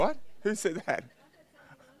Who said that?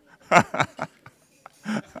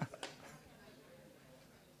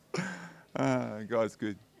 God's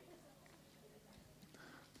good.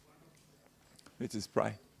 Let's just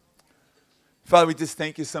pray. Father, we just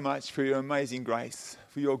thank you so much for your amazing grace,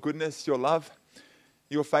 for your goodness, your love,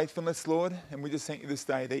 your faithfulness, Lord. And we just thank you this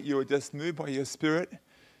day that you are just moved by your Spirit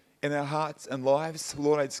in our hearts and lives.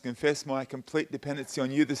 Lord, I just confess my complete dependency on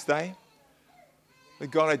you this day. But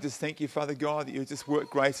God, I just thank you, Father God, that you just work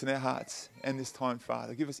grace in our hearts and this time,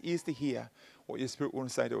 Father. Give us ears to hear what your Spirit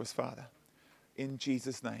wants to say to us, Father. In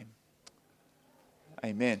Jesus' name.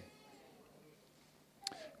 Amen.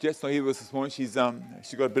 Jet's not here with us this morning. She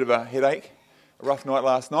got a bit of a headache, a rough night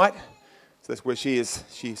last night. So that's where she is.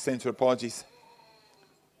 She sends her apologies.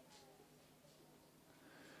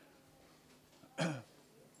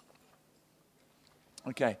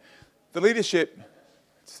 Okay. The leadership.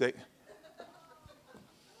 Sec.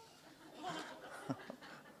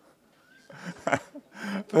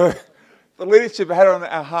 The leadership had on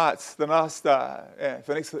our hearts the last, for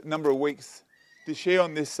the next number of weeks to share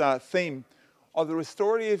on this theme of the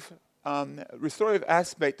restorative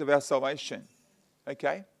aspect of our salvation.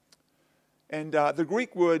 Okay? And the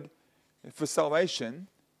Greek word for salvation,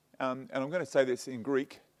 and I'm going to say this in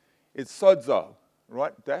Greek, it's sozo,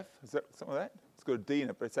 right, Daph? Is that something like that? It's got a D in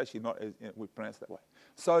it, but it's actually not, we pronounce it that way.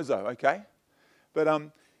 Sozo, okay?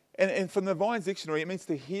 But, and from the Vine's dictionary, it means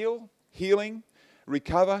to heal, healing,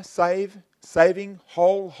 recover, save, saving,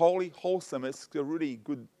 whole, holy, wholesome. It's got a really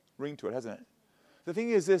good ring to it, hasn't it? The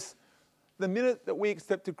thing is this, the minute that we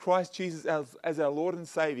accepted Christ Jesus as our Lord and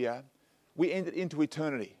Saviour, we entered into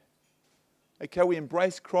eternity. Okay, we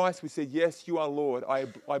embraced Christ. We said, yes, you are Lord.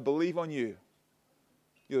 I believe on you.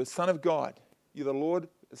 You're the Son of God. You're the Lord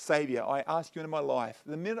Saviour. I ask you into my life.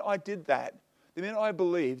 The minute I did that, the minute I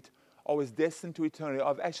believed, I was destined to eternity.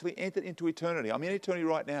 I've actually entered into eternity. I'm in eternity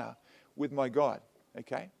right now with my God.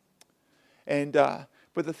 Okay? And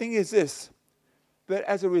but the thing is this, that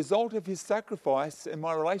as a result of his sacrifice and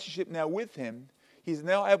my relationship now with him, he's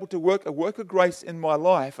now able to work a work of grace in my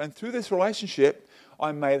life. And through this relationship,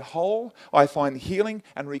 I'm made whole. I find healing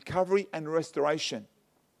and recovery and restoration.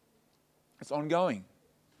 It's ongoing.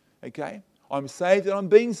 Okay? I'm saved and I'm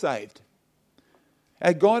being saved.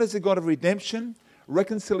 Our God is a God of redemption,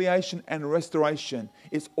 reconciliation and restoration.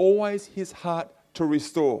 It's always his heart to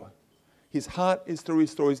restore. His heart is to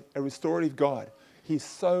restore. He's a restorative God. He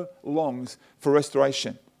so longs for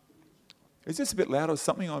restoration. Is this a bit loud or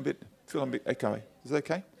something? I feel I'm a bit echoey. Is that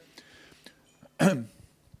okay?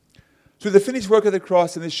 Through the finished work of the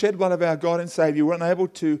cross and the shed blood of our God and Saviour, we're unable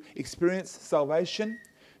to experience salvation,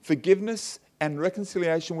 forgiveness, and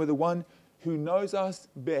reconciliation with the one who knows us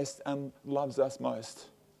best and loves us most.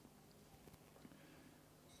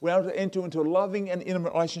 We're able to enter into a loving and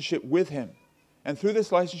intimate relationship with him. And through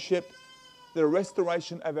this relationship, the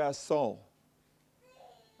restoration of our soul.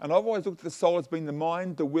 And I've always looked at the soul as being the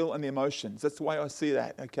mind, the will, and the emotions. That's the way I see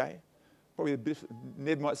that, okay? Probably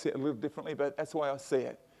Ned might see it a little differently, but that's the way I see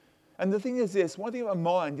it. And the thing is this, one thing about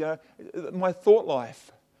mind, my thought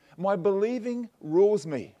life, my believing rules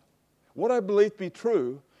me. What I believe to be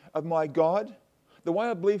true of my God, the way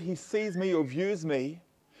I believe he sees me or views me,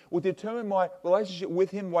 will determine my relationship with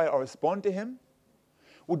him, the way I respond to him,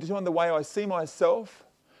 will determine the way I see myself.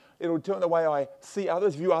 It will determine the way I see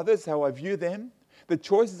others, view others, how I view them. The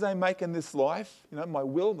choices I make in this life, my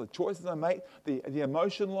will, the choices I make, the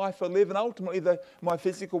emotion life I live, and ultimately my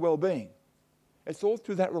physical well-being. It's all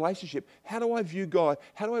through that relationship. How do I view God?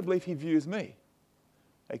 How do I believe he views me?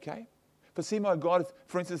 Okay? For see my God,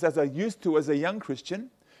 for instance, as I used to as a young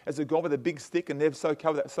Christian, as a God with a big stick, and they've so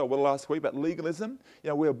covered that so well last week about legalism.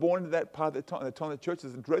 We were born into that part of the time of the church. It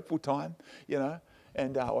was a dreadful time,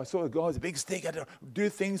 And I saw God as a big stick. I had to do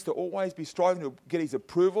things to always be striving to get his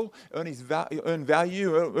approval, earn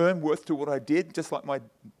value, earn worth to what I did, just like my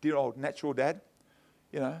dear old natural dad.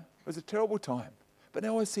 It was a terrible time. But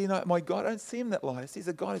now I see, my God, I don't see him that light. I see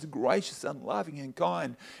a God who's gracious and loving and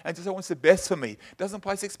kind and just wants the best for me. Doesn't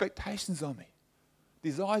place expectations on me.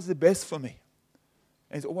 Desires the best for me.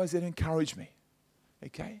 And he's always there to encourage me.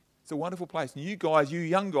 Okay? It's a wonderful place. And you guys, you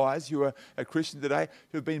young guys who are a Christian today,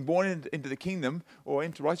 who have been born into the kingdom or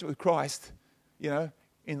into relationship with Christ, in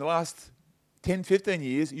the last 10, 15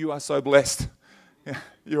 years, you are so blessed.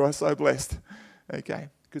 You are so blessed. Okay?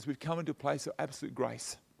 Because we've come into a place of absolute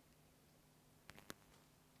grace.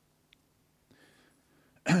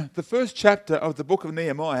 The first chapter of the book of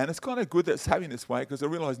Nehemiah, and it's kind of good that it's happening this way because I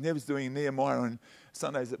realise Nev's doing Nehemiah on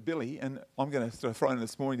Sundays at Billy, and I'm going to sort of throw in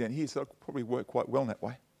this morning down here, so it'll probably work quite well in that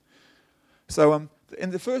way. So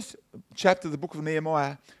in the first chapter of the book of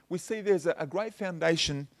Nehemiah, we see there's a great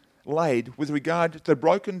foundation laid with regard to the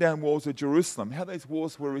broken down walls of Jerusalem, how those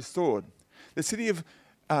walls were restored. The city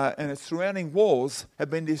and its surrounding walls had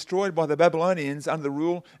been destroyed by the Babylonians under the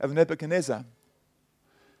rule of Nebuchadnezzar.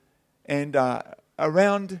 And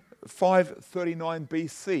around 539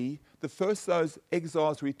 BC, the first of those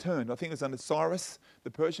exiles returned. I think it was under Cyrus,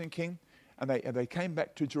 the Persian king, and they came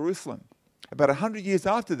back to Jerusalem. About 100 years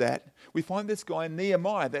after that, we find this guy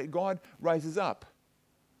Nehemiah that God raises up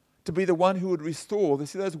to be the one who would restore. They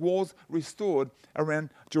see those walls restored around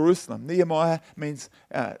Jerusalem. Nehemiah means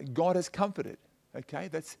God has comforted. Okay,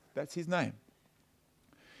 that's his name.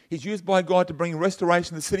 He's used by God to bring restoration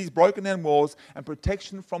to the city's broken down walls and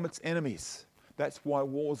protection from its enemies. That's why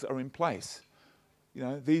walls are in place. You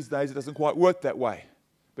know, these days it doesn't quite work that way.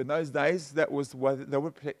 But in those days, that was the way that they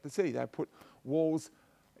would protect the city. They would put walls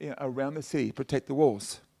around the city, protect the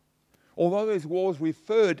walls. Although those walls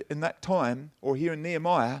referred in that time, or here in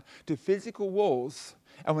Nehemiah, to physical walls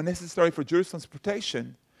and were necessary for Jerusalem's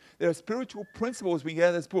protection, there are spiritual principles we get out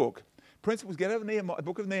of this book. Principles get out of the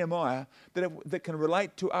book of Nehemiah that can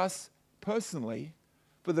relate to us personally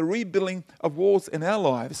for the rebuilding of walls in our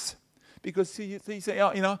lives. Because you say,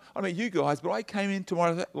 oh, you know, I mean you guys, but I came into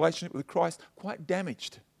my relationship with Christ quite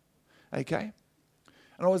damaged. Okay?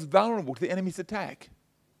 And I was vulnerable to the enemy's attack.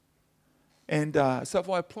 And so if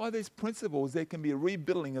I apply these principles, there can be a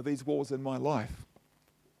rebuilding of these walls in my life.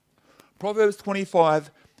 Proverbs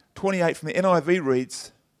 25:28 from the NIV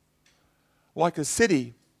reads, like a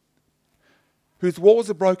city whose walls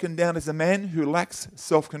are broken down is a man who lacks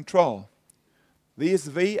self-control. The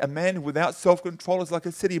ESV, a man without self-control is like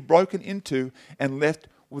a city broken into and left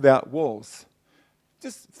without walls.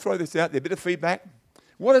 Just throw this out there, a bit of feedback.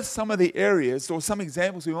 What are some of the areas or some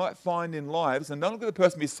examples we might find in lives, and don't look at the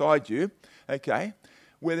person beside you, okay,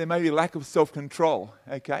 where there may be lack of self-control,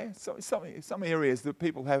 okay? So some areas that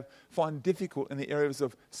people find difficult in the areas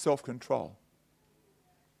of self-control.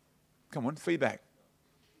 Come on, feedback.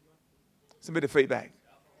 Some bit of feedback.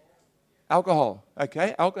 Alcohol,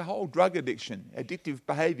 okay? Alcohol, drug addiction, addictive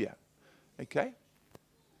behavior, okay?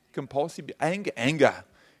 Compulsive anger.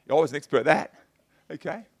 You're always an expert at that,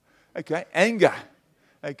 okay? Okay, anger,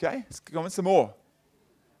 okay? Let's go on some more.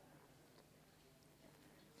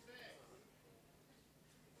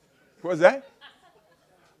 What was that?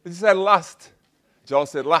 Did you say lust? Joel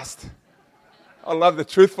said lust. I love the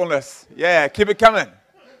truthfulness. Yeah, keep it coming.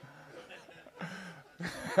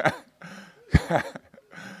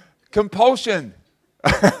 Compulsion.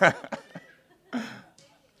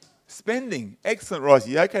 Spending. Excellent,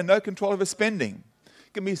 Rosie. Okay, no control over spending.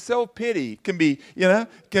 It can be self-pity. It can be,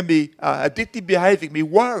 addictive behavior. It can be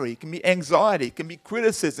worry. It can be anxiety. It can be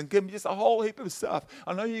criticism. It can be just a whole heap of stuff.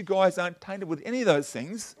 I know you guys aren't tainted with any of those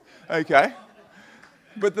things. Okay?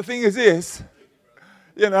 But the thing is this,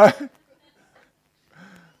 I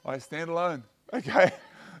stand alone. Okay?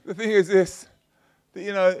 The thing is this.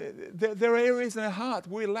 There are areas in our heart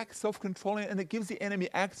where we lack self-control and it gives the enemy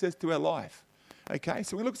access to our life. Okay,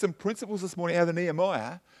 so we look at some principles this morning out of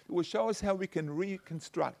Nehemiah that will show us how we can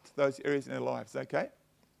reconstruct those areas in our lives, okay?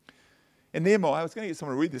 In Nehemiah, I was going to get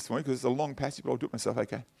someone to read this morning because it's a long passage, but I'll do it myself,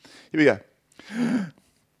 okay? Here we go.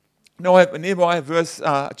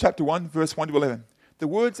 Nehemiah chapter 1, verse 1 to 11. The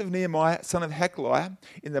words of Nehemiah, son of Hakaliah,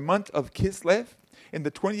 in the month of Kislev, in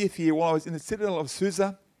the 20th year, while I was in the citadel of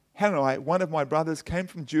Susa, Hanani, one of my brothers, came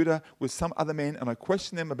from Judah with some other men, and I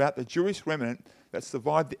questioned them about the Jewish remnant that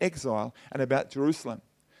survived the exile and about Jerusalem.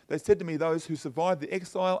 They said to me, those who survived the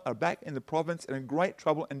exile are back in the province and in great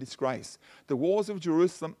trouble and disgrace. The walls of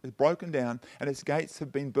Jerusalem are broken down, and its gates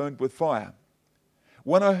have been burned with fire.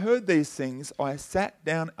 When I heard these things, I sat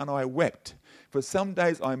down and I wept. For some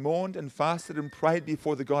days I mourned and fasted and prayed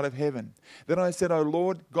before the God of heaven. Then I said, O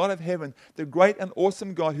Lord, God of heaven, the great and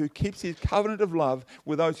awesome God who keeps his covenant of love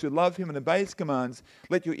with those who love him and obey his commands,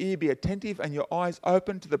 let your ear be attentive and your eyes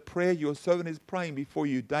open to the prayer your servant is praying before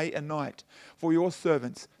you day and night for your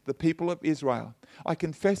servants, the people of Israel. I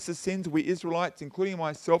confess the sins we Israelites, including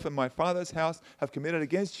myself and my father's house, have committed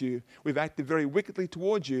against you. We've acted very wickedly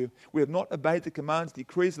towards you. We have not obeyed the commands,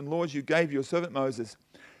 decrees, and laws you gave your servant Moses.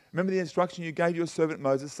 Remember the instruction you gave your servant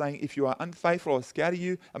Moses, saying, if you are unfaithful, I will scatter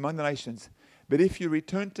you among the nations. But if you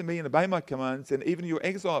return to me and obey my commands, then even your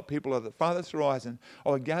exiled people of the farthest horizon, I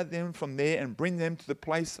will gather them from there and bring them to the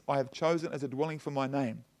place I have chosen as a dwelling for my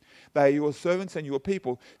name. They are your servants and your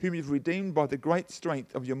people, whom you've redeemed by the great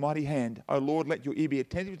strength of your mighty hand. O Lord, let your ear be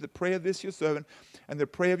attentive to the prayer of this your servant and the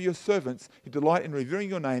prayer of your servants who delight in revering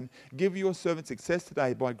your name. Give your servant success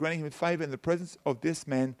today by granting him favor in the presence of this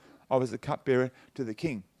man. I was the cupbearer to the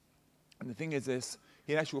king. And the thing is this,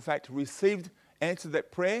 he in actual fact answered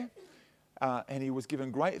that prayer, and he was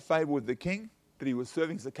given great favor with the king. that he was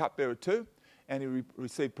serving as a cupbearer to, and he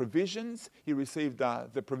received provisions. He received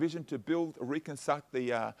the provision to build, reconstruct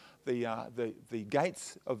the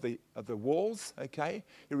gates of the walls. Okay,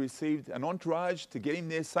 he received an entourage to get him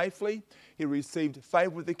there safely. He received favour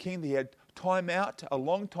with the king. He had time out, a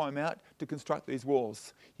long time out, to construct these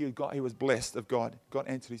walls. He was blessed of God. God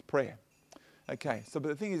answered his prayer. Okay, so but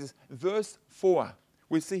the thing is, verse 4,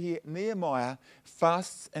 we see here Nehemiah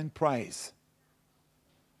fasts and prays.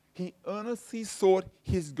 He earnestly sought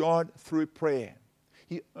his God through prayer.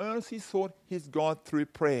 He earnestly sought his God through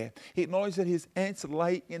prayer. He acknowledged that his answer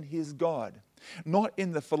lay in his God, not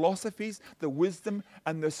in the philosophies, the wisdom,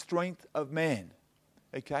 and the strength of man.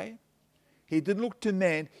 Okay? He didn't look to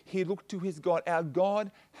man, he looked to his God. Our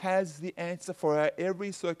God has the answer for our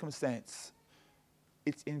every circumstance.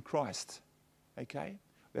 It's in Christ. Okay?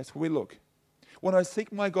 That's where we look. When I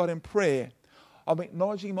seek my God in prayer, I'm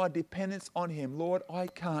acknowledging my dependence on him. Lord, I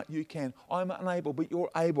can't, you can. I'm unable, but you're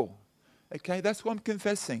able. Okay? That's what I'm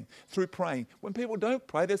confessing through praying. When people don't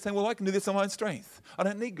pray, they're saying, well, I can do this on my own strength. I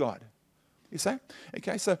don't need God. You see?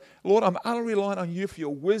 Okay, so Lord, I'm utterly relying on you for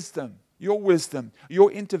your wisdom,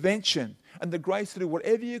 your intervention, and the grace to do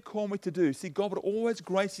whatever you call me to do. See, God would always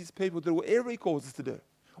grace his people to do whatever he calls us to do.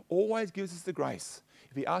 Always gives us the grace.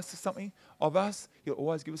 If he asks us something of us, he'll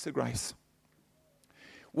always give us the grace.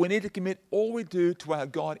 We need to commit all we do to our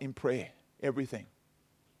God in prayer. Everything.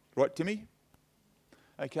 Right, Timmy?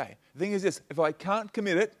 Okay. The thing is this. If I can't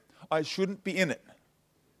commit it, I shouldn't be in it.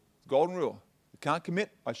 Golden rule. If I can't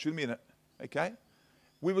commit, I shouldn't be in it. Okay?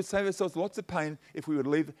 We would save ourselves lots of pain if we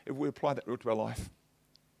apply that rule to our life.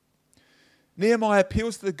 Nehemiah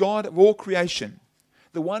appeals to the God of all creation,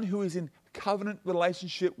 the one who is in covenant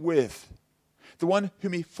relationship with, the one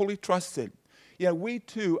whom he fully trusted. You know, we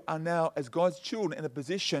too are now, as God's children, in a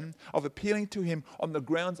position of appealing to him on the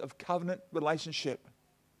grounds of covenant relationship.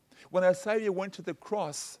 When our Saviour went to the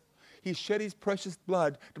cross, he shed his precious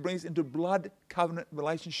blood to bring us into blood covenant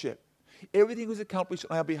relationship. Everything was accomplished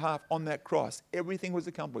on our behalf on that cross. Everything was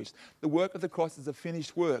accomplished. The work of the cross is a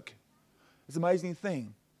finished work. It's an amazing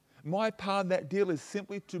thing. My part in that deal is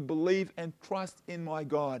simply to believe and trust in my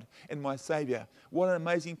God and my Saviour. What an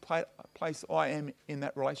amazing place I am in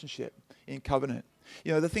that relationship, in covenant.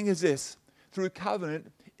 You know, the thing is this. Through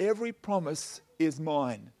covenant, every promise is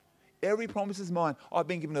mine. Every promise is mine. I've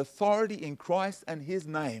been given authority in Christ and his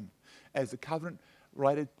name as a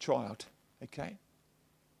covenant-related child. Okay?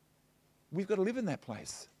 We've got to live in that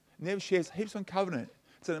place. Never shares heaps on covenant.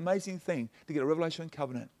 It's an amazing thing to get a revelation on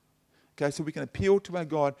covenant. Okay, so we can appeal to our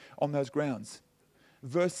God on those grounds.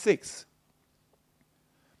 Verse 6.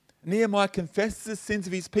 Nehemiah confesses the sins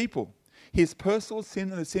of his people, his personal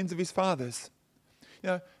sin and the sins of his fathers. You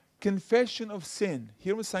know, confession of sin.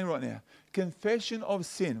 Hear what I'm saying right now. Confession of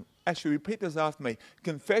sin. Actually, repeat this after me.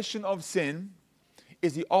 Confession of sin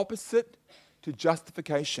is the opposite to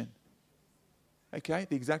justification. Okay,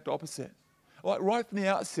 the exact opposite. Like right from the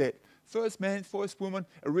outset, first man, first woman,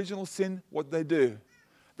 original sin, what did they do?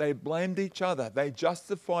 They blamed each other. They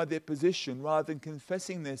justified their position rather than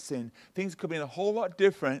confessing their sin. Things could have been a whole lot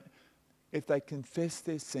different if they confessed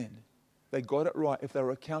their sin. They got it right, if they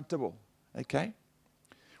were accountable. Okay?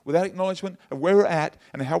 Without acknowledgement of where we're at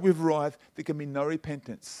and how we've arrived, there can be no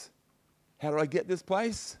repentance. How do I get this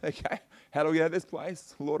place? Okay? How do I get out of this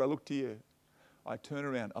place? Lord, I look to you. I turn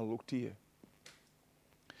around, I look to you.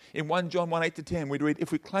 In 1 John 1, 8-10, we read,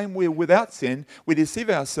 if we claim we are without sin, we deceive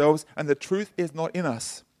ourselves and the truth is not in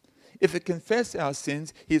us. If we confess our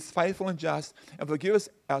sins, he is faithful and just and forgive us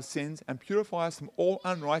our sins and purify us from all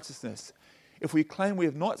unrighteousness. If we claim we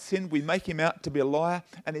have not sinned, we make him out to be a liar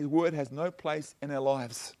and his word has no place in our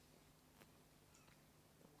lives.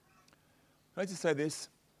 Can I just say this?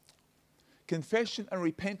 Confession and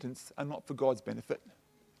repentance are not for God's benefit.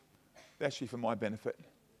 They're actually for my benefit.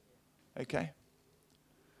 Okay?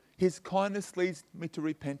 His kindness leads me to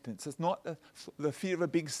repentance. It's not the fear of a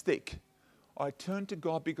big stick. I turn to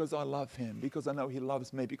God because I love him, because I know he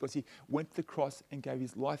loves me, because he went to the cross and gave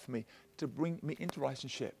his life for me to bring me into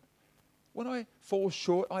relationship. When I fall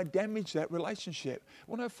short, I damage that relationship.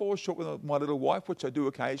 When I fall short with my little wife, which I do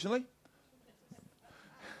occasionally,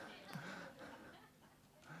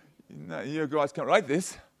 you guys can't write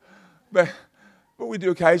this, but we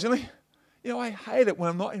do occasionally. You know, I hate it when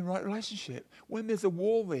I'm not in the right relationship. When there's a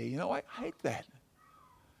wall there, you know, I hate that.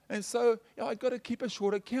 And so, you know, I've got to keep a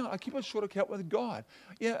short account. I keep a short account with God.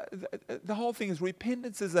 Yeah, the whole thing is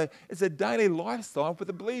repentance is a daily lifestyle for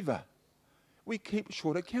the believer. We keep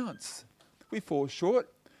short accounts. We fall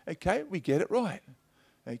short, okay, we get it right,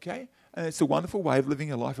 okay? And it's a wonderful way of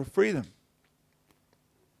living a life of freedom.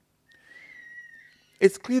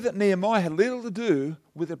 It's clear that Nehemiah had little to do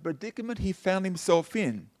with the predicament he found himself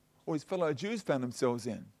in, or his fellow Jews found themselves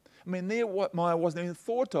in. I mean, Nehemiah wasn't even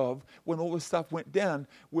thought of when all this stuff went down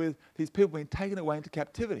with his people being taken away into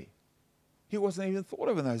captivity. He wasn't even thought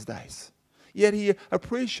of in those days. Yet he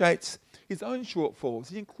appreciates his own shortfalls.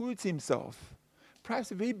 He includes himself.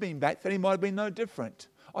 Perhaps if he'd been back then, he might have been no different.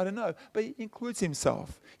 I don't know. But he includes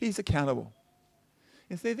himself. He's accountable.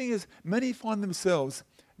 And the thing is, many find themselves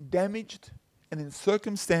damaged and in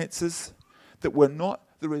circumstances that were not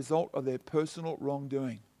the result of their personal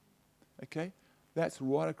wrongdoing. Okay? That's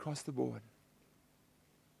right across the board.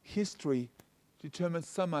 History determines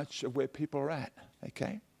so much of where people are at.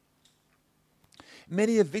 Okay?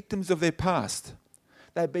 Many are victims of their past.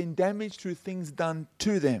 They've been damaged through things done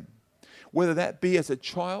to them, whether that be as a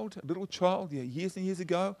child, a little child, years and years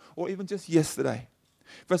ago, or even just yesterday.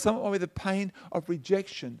 For some, it might be the pain of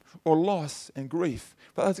rejection or loss and grief.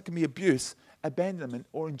 For others, it can be abuse, abandonment,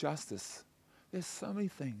 or injustice. There's so many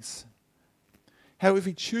things. However, if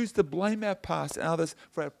we choose to blame our past and others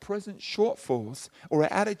for our present shortfalls or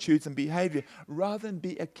our attitudes and behavior rather than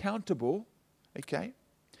be accountable, okay,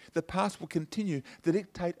 the past will continue to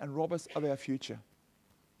dictate and rob us of our future.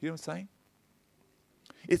 You know what I'm saying?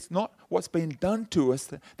 It's not what's been done to us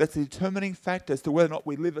that's the determining factor as to whether or not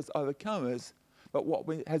we live as overcomers, but what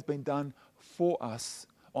has been done for us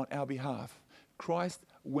on our behalf. Christ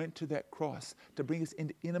went to that cross to bring us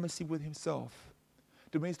into intimacy with himself,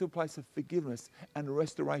 to bring us to a place of forgiveness and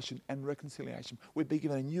restoration and reconciliation. We've been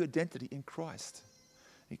given a new identity in Christ.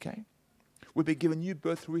 Okay? We've been given new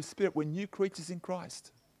birth through his Spirit. We're new creatures in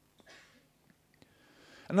Christ.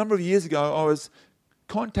 A number of years ago, I was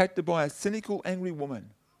contacted by a cynical, angry woman.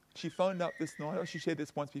 She phoned up this night, or she shared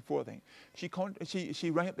this once before, I think.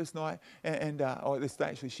 She rang up this night, or this day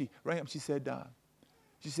actually, she rang up, she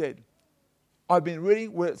said, I've been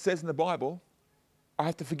reading where it says in the Bible, I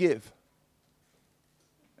have to forgive.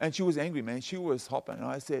 And she was angry, man. She was hopping. And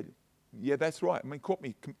I said, yeah, that's right. I mean, caught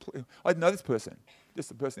me completely. I didn't know this person, just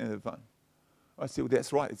the person in the phone. I said, well,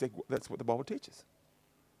 that's right. That's what the Bible teaches.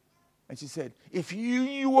 And she said, if you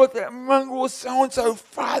knew what that mongrel so-and-so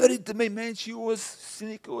father did to me, man, she was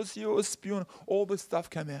cynical, she was spewing. All this stuff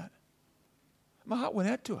came out. My heart went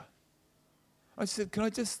out to her. I said, can I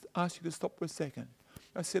just ask you to stop for a second?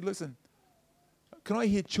 I said, listen, can I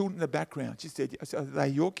hear children in the background? She said, I said, are they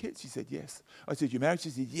your kids? She said, yes. I said, you married? She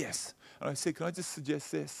said, yes. And I said, can I just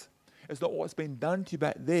suggest this? It's not what's been done to you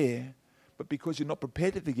back there, but because you're not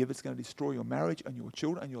prepared to forgive, it's going to destroy your marriage and your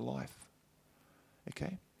children and your life.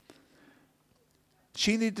 Okay?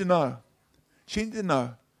 She needed to know. She needed to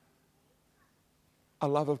know a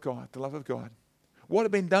love of God, the love of God. What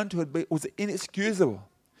had been done to her was inexcusable.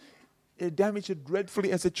 It had damaged her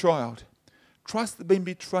dreadfully as a child. Trust had been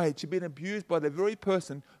betrayed. She'd been abused by the very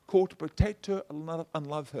person called to protect her and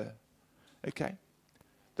love her. Okay?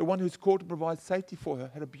 The one who's called to provide safety for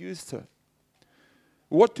her had abused her.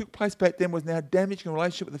 What took place back then was now damaging a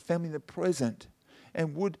relationship with the family in the present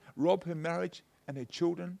and would rob her marriage and her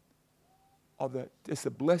children of just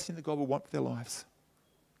the blessing that God would want for their lives.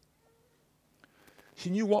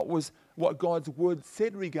 She knew what God's word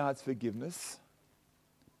said regards forgiveness,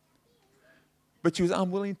 but she was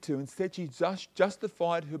unwilling to. Instead, she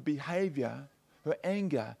justified her behavior, her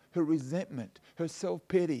anger, her resentment, her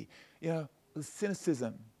self-pity, the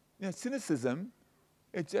cynicism. Cynicism,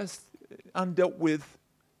 it's just undealt with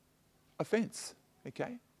offense,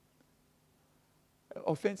 okay?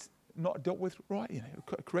 Offense not dealt with right,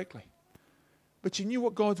 correctly. But she knew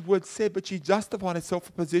what God's word said, but she justified herself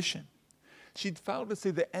for position. She'd failed to see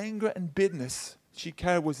the anger and bitterness she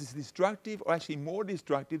carried was as destructive, or actually more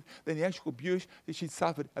destructive, than the actual abuse that she'd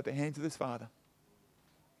suffered at the hands of this father.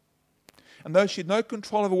 And though she had no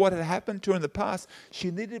control over what had happened to her in the past, she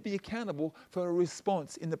needed to be accountable for her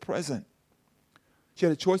response in the present. She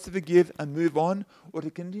had a choice to forgive and move on, or to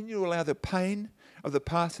continue to allow the pain of the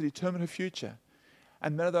past to determine her future.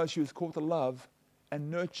 And none of those she was called to love and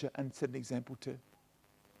nurture and set an example to.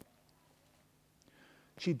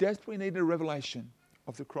 She desperately needed a revelation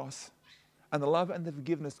of the cross and the love and the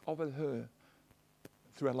forgiveness offered her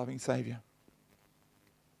through our loving Saviour.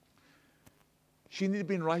 She needed to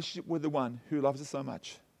be in a relationship with the one who loves her so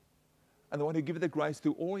much and the one who gives her the grace to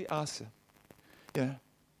do all he asks her.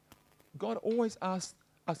 God always asks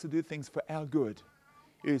us to do things for our good.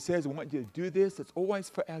 He says, I want you to do this. It's always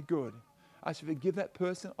for our good. I should forgive that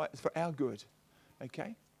person. It's for our good.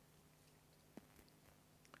 Okay?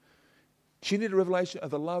 She needed a revelation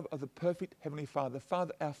of the love of the perfect Heavenly Father. The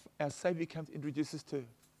Father, our Saviour came to introduce us to.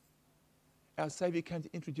 Our Saviour came to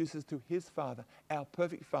introduce us to His Father, our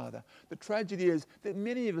perfect Father. The tragedy is that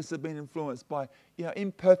many of us have been influenced by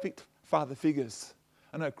imperfect father figures.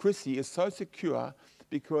 I know Chrissy is so secure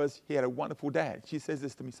because he had a wonderful dad. She says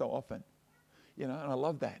this to me so often, and I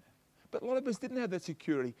love that. But a lot of us didn't have that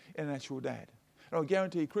security in an actual dad. And I'll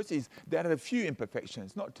guarantee you, Chrissy's dad had a few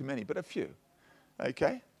imperfections, not too many, but a few.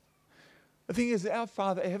 Okay? The thing is, our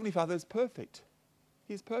Heavenly Father is perfect.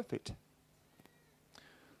 He's perfect.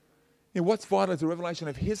 What's vital is the revelation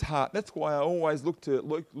of His heart. That's why I always look to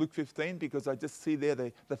Luke 15, because I just see there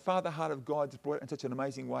the Father heart of God brought it in such an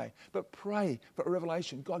amazing way. But pray for a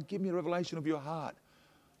revelation. God, give me a revelation of your heart.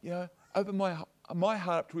 Open my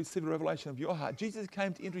heart up to receive a revelation of your heart. Jesus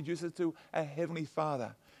came to introduce us to a Heavenly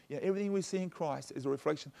Father. Everything we see in Christ is a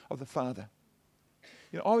reflection of the Father.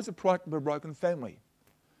 I was a product of a broken family.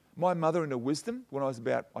 My mother, in her wisdom, when I was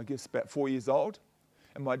about 4 years old,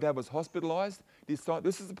 and my dad was hospitalised, decided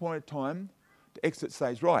this is the point of time to exit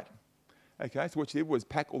stage right. Okay, so what she did was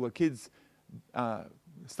pack all the kids'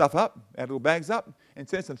 stuff up, our little bags up, and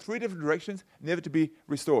send us in 3 different directions, never to be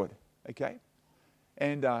restored. Okay,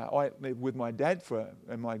 and I lived with my dad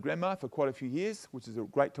and my grandma for quite a few years, which is a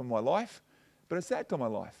great time of my life, but a sad time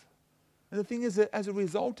of my life. And the thing is that as a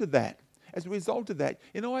result of that,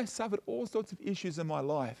 I suffered all sorts of issues in my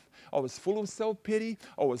life. I was full of self-pity.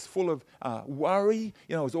 I was full of worry.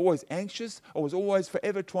 I was always anxious. I was always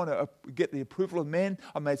forever trying to get the approval of men.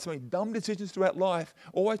 I made so many dumb decisions throughout life,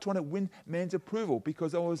 always trying to win man's approval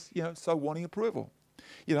because I was, so wanting approval.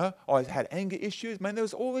 I had anger issues. Man, there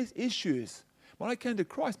was all these issues. When I came to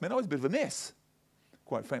Christ, man, I was a bit of a mess,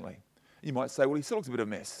 quite frankly. You might say, well, he still looks a bit of a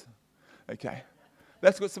mess. Okay.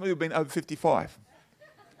 That's got somebody who's been over 55.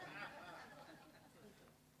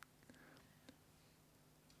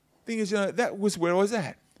 Thing is, that was where I was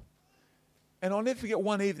at. And I'll never forget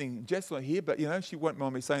one evening, Jess not here, but, she won't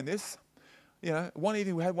mind me saying this. One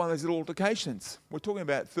evening we had one of those little altercations. We're talking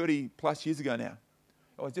about 30 plus years ago now.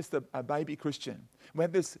 I was just a baby Christian. We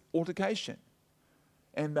had this altercation.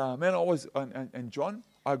 And, and John,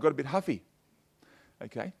 I got a bit huffy.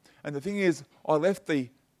 Okay? And the thing is, I left the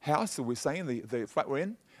house that we're staying in, the flat we're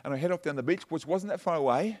in, and I head off down the beach, which wasn't that far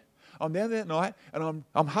away. I'm down there at night, and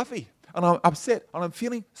I'm huffy, and I'm upset, and I'm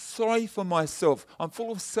feeling sorry for myself. I'm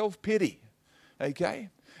full of self-pity, okay?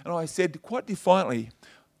 And I said quite defiantly,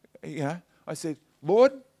 I said,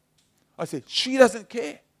 Lord, she doesn't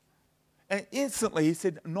care. And instantly he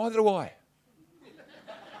said, neither do I.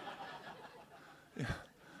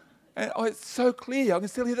 And it's so clear, I can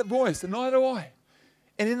still hear that voice, and neither do I.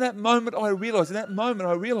 And in that moment I realized,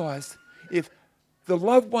 if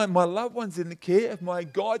my loved ones didn't care, if my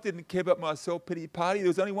God didn't care about my self-pity party, there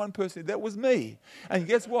was only one person, that was me. And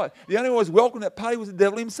guess what? The only one who was welcome to that party was the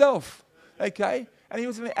devil himself. Okay? And he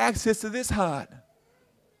was having access to this heart.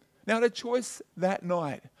 Now, I had a choice that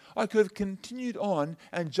night. I could have continued on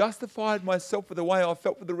and justified myself for the way I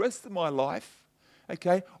felt for the rest of my life.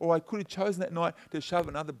 Okay? Or I could have chosen that night to shove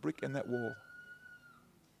another brick in that wall.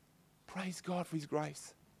 Praise God for His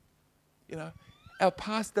grace. Our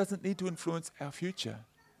past doesn't need to influence our future.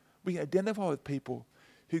 We can identify with people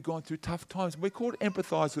who've gone through tough times. We're called to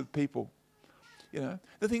empathize with people.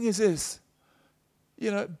 The thing is this,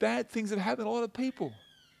 bad things have happened to a lot of people.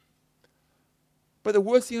 But the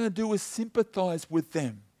worst thing you're going to do is sympathize with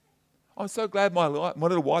them. I'm so glad my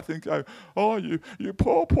little wife didn't go, oh, you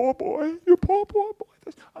poor boy, you poor boy.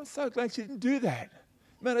 I'm so glad she didn't do that.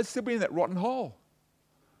 Man, I'd still be in that rotten hole.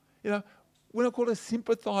 We're not called to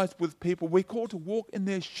sympathize with people. We're called to walk in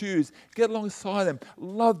their shoes, get alongside them,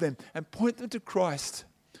 love them, and point them to Christ,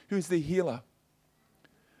 who is the healer.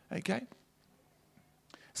 Okay?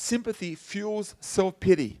 Sympathy fuels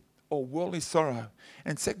self-pity or worldly sorrow.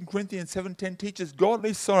 And 2 Corinthians 7:10 teaches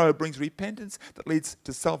godly sorrow brings repentance that leads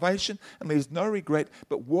to salvation and leaves no regret,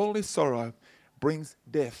 but worldly sorrow brings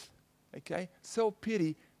death. Okay?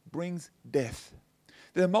 Self-pity brings death.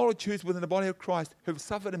 There are multitudes within the body of Christ who have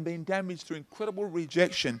suffered and been damaged through incredible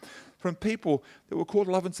rejection from people that were called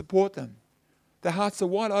to love and support them. Their hearts are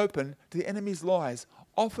wide open to the enemy's lies,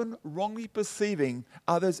 often wrongly perceiving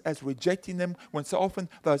others as rejecting them when so often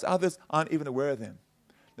those others aren't even aware of them.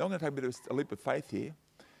 Now I'm going to take a bit of a leap of faith here,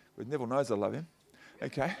 but Neville knows I love him.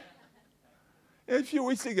 Okay? A few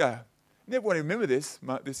weeks ago, Neville won't remember this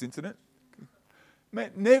incident.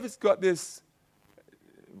 Man, Neville's got this,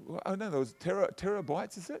 I don't know, those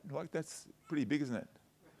terabytes, is it? Like, that's pretty big, isn't it?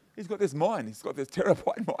 He's got this mind. He's got this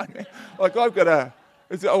terabyte mind, man. Like, I've got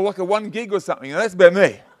it's like a 1 gig or something, and that's about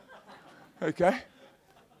me. Okay?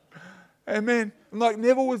 And man, like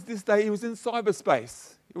Neville was this day, he was in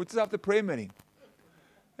cyberspace. It was just after prayer meeting.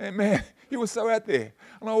 And man, he was so out there.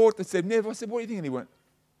 And I walked and said, Nev, I said, what do you think? And he went,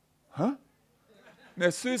 huh? Now,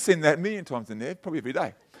 Sue's seen that a million times in there, probably every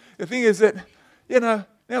day. The thing is that, now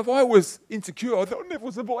if I was insecure, I thought Nev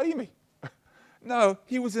was to blame me. No,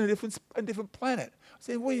 he was in a different planet. I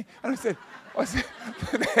said, and I said,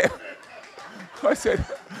 I said,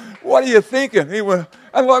 what are you thinking? He went,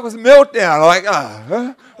 and like it was a meltdown. Like,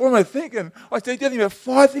 what am I thinking? I said, you're thinking about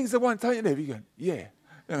 5 things at once, don't you, Nev? He goes, yeah.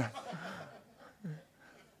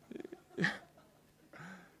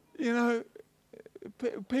 You know,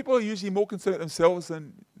 people are usually more concerned with themselves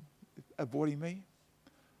than avoiding me.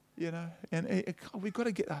 You know, and we've got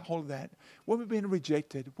to get a hold of that. When we've been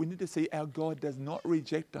rejected, we need to see our God does not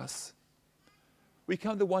reject us. We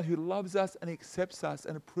come to the one who loves us and accepts us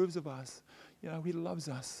and approves of us. You know, he loves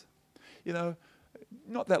us. You know,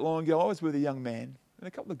 not that long ago, I was with a young man, and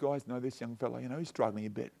a couple of guys know this young fellow. You know, he's struggling a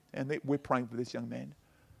bit, and we're praying for this young man.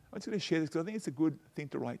 I'm just going to share this because I think it's a good thing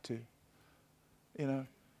to write to. You know,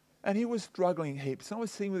 and he was struggling heaps. And I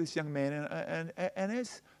was sitting with this young man, and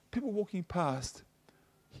as people walking past,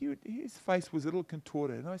 his face was a little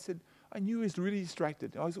contorted. And I said, I knew he was really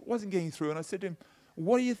distracted. I wasn't getting through. And I said to him,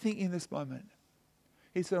 what are you thinking in this moment?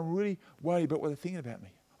 He said, I'm really worried about what they're thinking about me.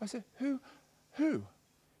 I said, who?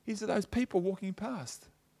 He said, those people walking past.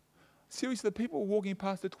 Seriously, the people walking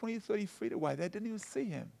past are 20 or 30 feet away. They didn't even see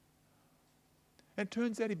him. And it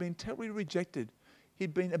turns out he'd been terribly rejected.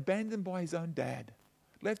 He'd been abandoned by his own dad.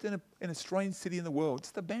 Left in a strange city in the world.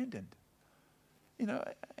 Just abandoned. You know,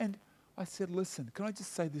 and I said, listen, can I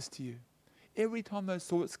just say this to you? Every time those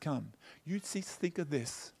thoughts come, you think of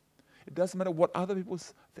this. It doesn't matter what other people...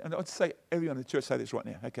 And I'd say, everyone in the church say this right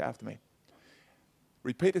now. Okay, after me.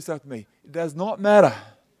 Repeat this after me. It does not matter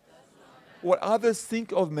what others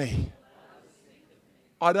think of me.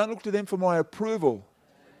 I don't look to them for my approval.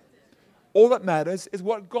 All that matters is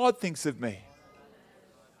what God thinks of me.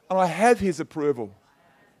 And I have his approval.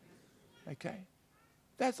 Okay?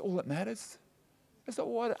 That's all that matters. It's not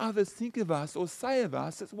what others think of us or say of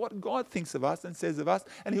us. It's what God thinks of us and says of us.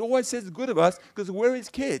 And he always says good of us because we're his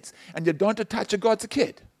kids. And you don't touch a God's a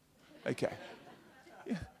kid. Okay.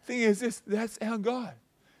 The thing is this, that's our God.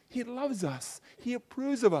 He loves us. He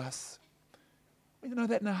approves of us. We know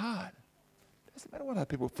that in our heart. It doesn't matter what other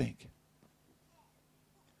people think.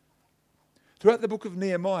 Throughout the book of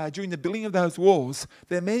Nehemiah, during the building of those walls,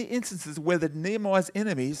 there are many instances where Nehemiah's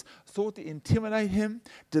enemies sought to intimidate him,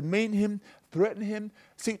 demean him, threaten him,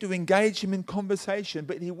 seek to engage him in conversation,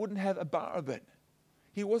 but he wouldn't have a bar of it.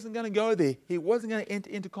 He wasn't going to go there. He wasn't going to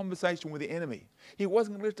enter into conversation with the enemy. He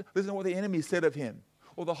wasn't going to listen to what the enemy said of him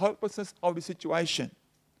or the hopelessness of his situation.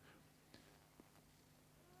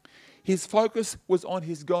 His focus was on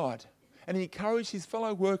his God. And he encouraged his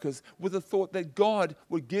fellow workers with the thought that God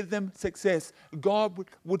would give them success. God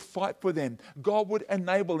would fight for them. God would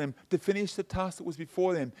enable them to finish the task that was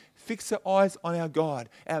before them. Fix their eyes on our God,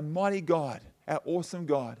 our mighty God, our awesome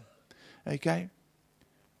God. Okay?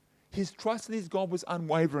 His trust in his God was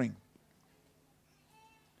unwavering.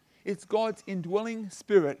 It's God's indwelling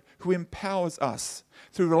spirit who empowers us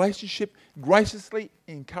through relationship, graciously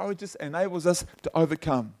encourages and enables us to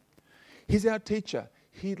overcome. He's our teacher.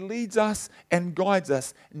 He leads us and guides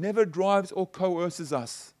us, never drives or coerces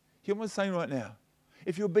us. Hear what I'm saying right now?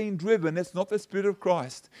 If you're being driven, that's not the Spirit of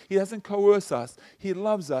Christ. He doesn't coerce us. He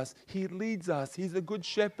loves us. He leads us. He's a good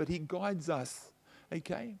shepherd. He guides us.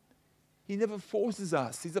 Okay? He never forces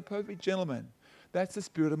us. He's a perfect gentleman. That's the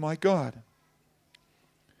Spirit of my God.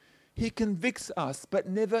 He convicts us, but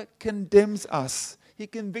never condemns us. He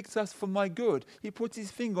convicts us for my good. He puts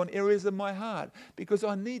his finger on areas of my heart because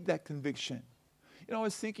I need that conviction. You know, I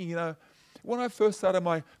was thinking, when I first started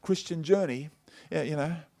my Christian journey,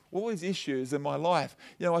 all these issues in my life,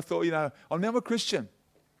 I thought, I'm now a Christian.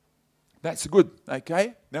 That's good,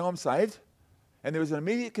 okay? Now I'm saved. And there was an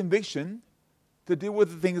immediate conviction to deal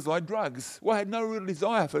with the things like drugs. Well, I had no real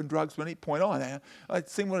desire for drugs from any point on. I'd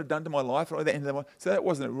seen what it had done to my life. So that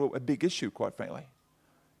wasn't a big issue, quite frankly.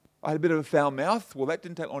 I had a bit of a foul mouth. Well, that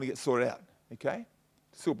didn't take long to get sorted out, okay?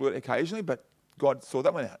 Still blew it occasionally, but God sorted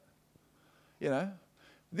that one out.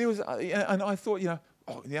 There was, and I thought,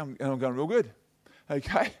 I'm going real good,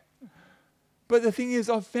 okay? But the thing is,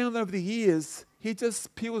 I've found over the years, he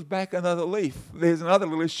just peels back another leaf. There's another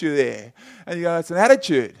little issue there. And you go, it's an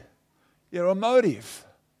attitude, a motive.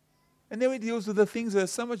 And then he deals with the things that are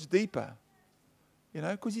so much deeper,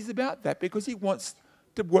 because he's about that, because he wants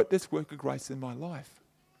to work this work of grace in my life,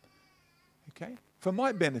 okay? For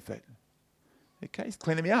my benefit, okay? He's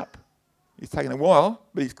cleaning me up. He's taking a while,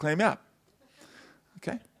 but he's cleaning me up.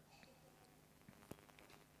 Okay?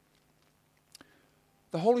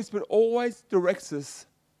 The Holy Spirit always directs us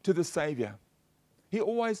to the Savior. He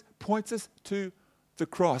always points us to the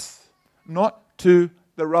cross, not to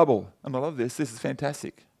the rubble. And I love this. This is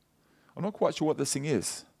fantastic. I'm not quite sure what this thing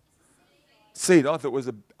is. Seed. I thought it was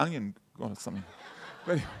an onion or something.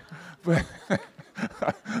 but,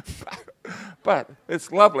 but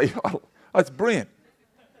it's lovely. It's brilliant.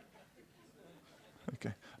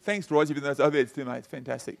 Okay. Thanks, Roy, even those overheads too, mate. It's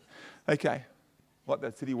fantastic. Okay. Like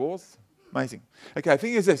that city walls? Amazing. Okay, the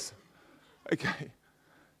thing is this. Okay.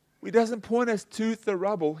 He doesn't point us to the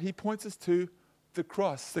rubble. He points us to the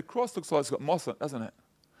cross. The cross looks like it's got moss on it, doesn't it?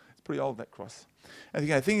 It's pretty old, that cross. And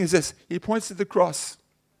again, the thing is this. He points to the cross.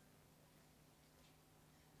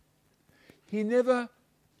 He never,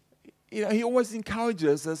 he always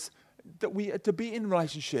encourages us that we are to be in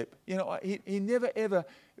relationship. He never ever,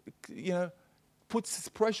 puts this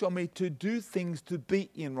pressure on me to do things to be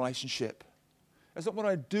in relationship. It's not what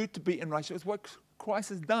I do to be in relationship. It's what Christ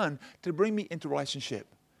has done to bring me into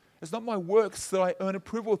relationship. It's not my works that I earn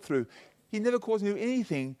approval through. He never calls me to do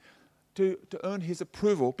anything to earn his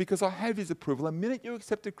approval, because I have his approval. The minute you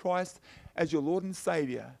accepted Christ as your Lord and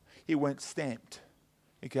Savior, he went stamped.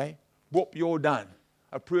 Okay? Whoop, you're done.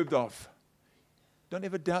 Approved of. Don't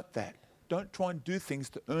ever doubt that. Don't try and do things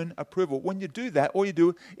to earn approval. When you do that, all you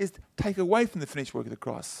do is take away from the finished work of the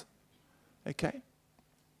cross. Okay?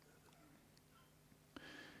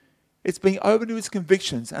 It's being open to his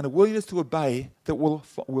convictions and a willingness to obey that we'll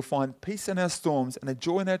find peace in our storms and a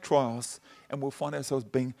joy in our trials, and we'll find ourselves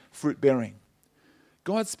being fruit-bearing.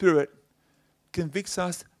 God's Spirit convicts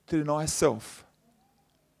us to deny self.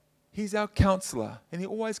 He's our counselor, and he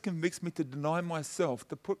always convicts me to deny myself,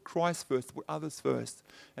 to put Christ first, to put others first.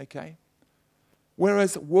 Okay?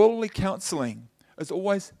 Whereas worldly counseling is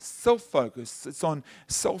always self-focused. It's on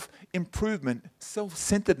self-improvement,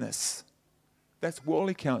 self-centeredness. That's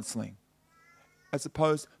worldly counseling, as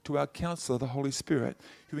opposed to our counselor, the Holy Spirit,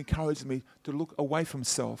 who encourages me to look away from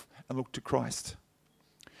self and look to Christ.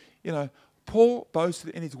 Paul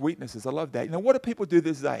boasted in his weaknesses. I love that. What do people do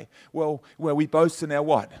this day? Well, we boast in our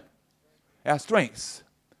what? Our strengths.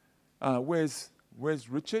 Where's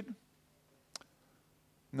Richard?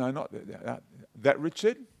 No, not that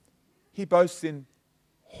Richard. He boasts in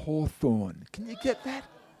Hawthorne. Can you get that?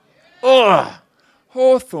 Oh,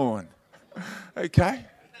 Hawthorne. Okay.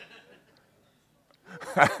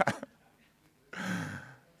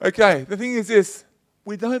 Okay, the thing is this.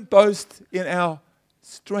 We don't boast in our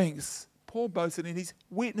strengths. Paul boasted in his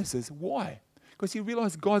weaknesses. Why? Because he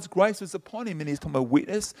realized God's grace was upon him in his time of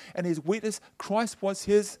weakness, and his weakness, Christ was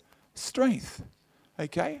his strength.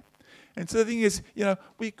 Okay? And so the thing is,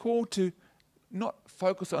 we're called to not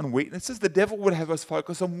focus on weaknesses. The devil would have us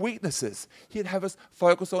focus on weaknesses. He'd have us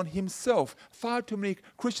focus on himself. Far too many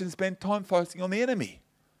Christians spend time focusing on the enemy.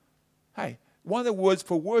 Hey, one of the words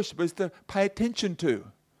for worship is to pay attention to.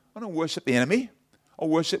 I don't worship the enemy. I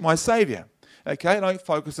worship my Savior. Okay, I don't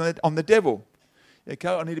focus on the devil. Okay,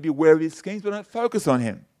 I need to be aware of his schemes, but I don't focus on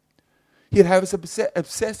him. He'd have us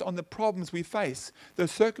obsessed on the problems we face, the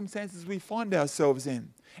circumstances we find ourselves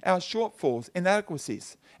in, our shortfalls,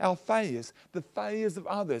 inadequacies, our failures, the failures of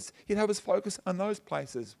others. He'd have us focus on those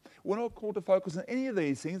places. We're not called to focus on any of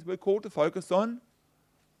these things. We're called to focus on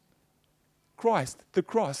Christ, the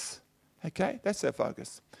cross. Okay, that's our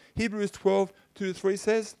focus. Hebrews 12:2-3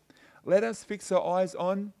 says, "Let us fix our eyes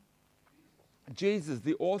on Jesus,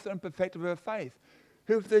 the author and perfecter of our faith,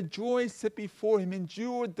 who for the joy set before him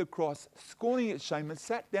endured the cross, scorning its shame, and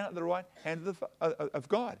sat down at the right hand of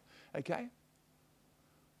God." Okay?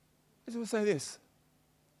 I just want to say this.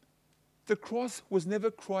 The cross was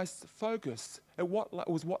never Christ's focus. It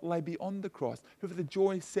was what lay beyond the cross. Who for the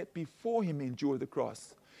joy set before him endured the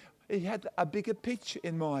cross. He had a bigger picture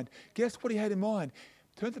in mind. Guess what he had in mind?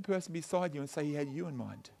 Turn to the person beside you and say he had you in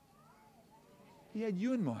mind. He had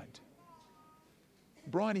you in mind.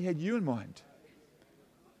 Brian, he had you in mind.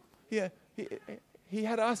 He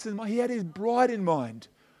had us in mind. He had his bride in mind.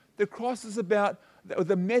 The cross is about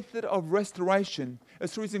the method of restoration.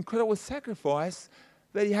 It's through his incredible sacrifice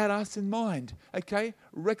that he had us in mind. Okay?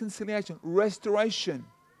 Reconciliation, restoration.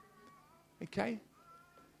 Okay?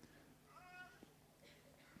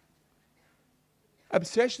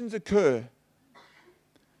 Obsessions occur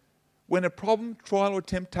when a problem, trial, or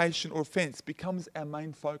temptation or offense becomes our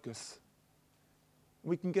main focus.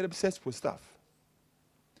 We can get obsessed with stuff.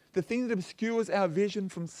 The thing that obscures our vision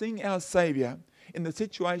from seeing our Saviour in the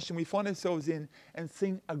situation we find ourselves in and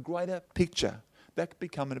seeing a greater picture, that could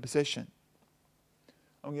become an obsession.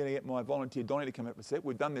 I'm going to get my volunteer Donnie to come up for a sec.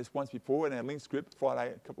 We've done this once before in our Links group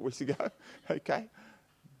Friday a couple of weeks ago. Okay.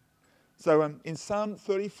 So in Psalm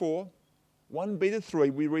 34,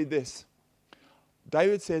 1b-3, we read this.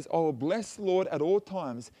 David says, "I will bless the Lord at all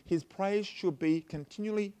times. His praise shall be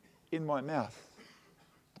continually in my mouth."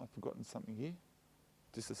 I've forgotten something here.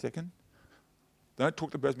 Just a second. Don't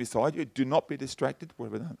talk to the person beside you. Do not be distracted.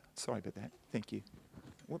 Whatever. Sorry about that. Thank you.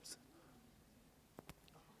 Whoops.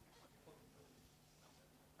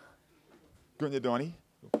 Good on you, Donnie.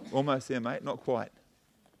 Almost there, mate. Not quite.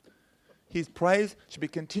 His praise should be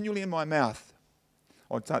continually in my mouth.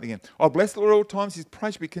 I'll start again. I'll bless the Lord at all times. His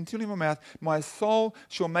praise shall be continually in my mouth. My soul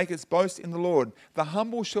shall make its boast in the Lord. The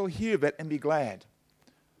humble shall hear of it and be glad.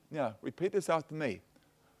 Now, repeat this after me.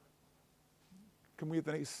 Can we have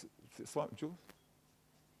the next slide, Jules?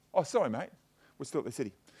 Oh, sorry, mate. We're still at the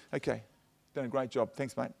city. Okay. Done a great job.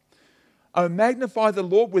 Thanks, mate. Oh, magnify the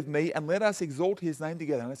Lord with me and let us exalt his name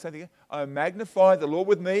together. Let's say it again. Oh, magnify the Lord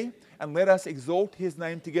with me and let us exalt his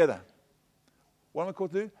name together. What am I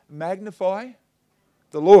called to do? Magnify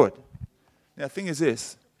the Lord. Now, the thing is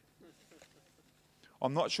this.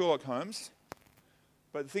 I'm not Sherlock Holmes,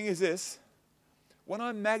 but the thing is this. When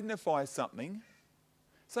I magnify something,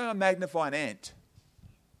 say I magnify an ant.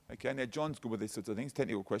 Okay, now John's good with these sorts of things,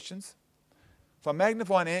 technical questions. If I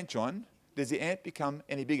magnify an ant, John, does the ant become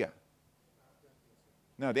any bigger?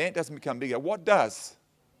 No, the ant doesn't become bigger. What does?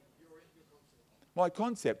 My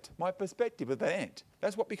concept, my perspective of the ant.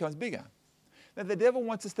 That's what becomes bigger. Now, the devil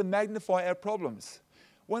wants us to magnify our problems.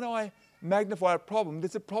 When I magnify a problem,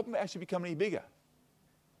 does the problem actually become any bigger?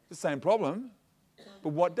 It's the same problem, but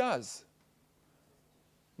what does?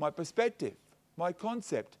 My perspective, my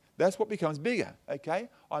concept. That's what becomes bigger, okay?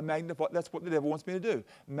 I magnify, that's what the devil wants me to do.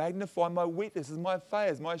 Magnify my weaknesses, my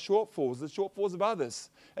failures, my shortfalls, the shortfalls of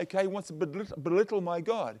others. Okay, he wants to belittle my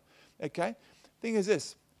God, okay? Thing is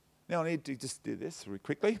this. Now I need to just do this very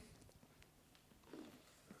quickly.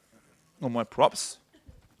 On my props.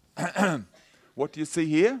 What do you see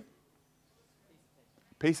here?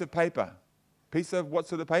 Piece of paper. Piece of what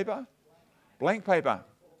sort of paper? Blank paper.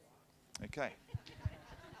 Okay.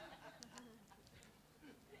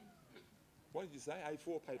 What did you say?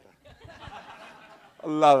 A4 paper. I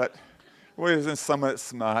love it. Where isn't someone that's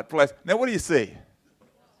smart? Now, what do you see?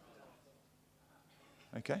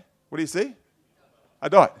 Okay. What do you see? A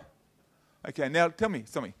dot. Okay, now tell me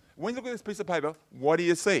something. When you look at this piece of paper, what do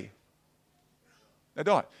you see? A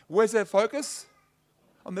dot. Where's that focus?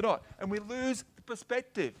 On the dot. And we lose the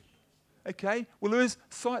perspective. Okay? We lose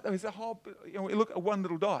sight. There's a whole, we look at one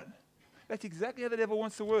little dot. That's exactly how the devil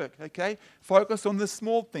wants to work. Okay? Focus on the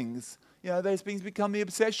small things. Those things become the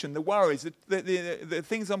obsession, the worries, the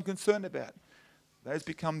things I'm concerned about. Those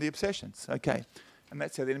become the obsessions. Okay? And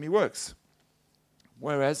that's how the enemy works.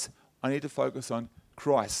 Whereas I need to focus on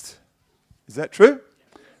Christ. Is that true?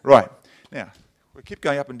 Right. Now, we keep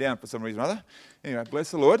going up and down for some reason or other. Anyway,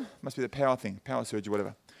 bless the Lord. Must be the power thing, power surge or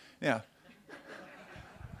whatever. Now,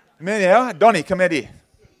 Donnie, come out here.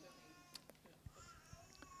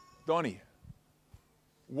 Donnie,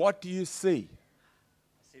 what do you see?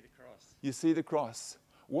 I see the cross. You see the cross.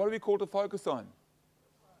 What are we called to focus on?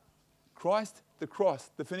 Christ, the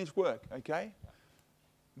cross, the finished work, okay?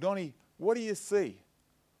 Donnie, what do you see?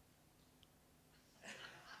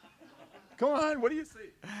 Come on, what do you see?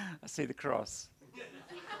 I see the cross.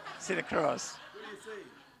 See the cross. What do you see?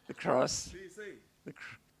 The cross. What do you see?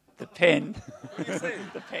 The pen. What do you see?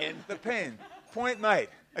 The pen. The pen. Point made.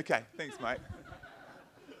 Okay, thanks, mate.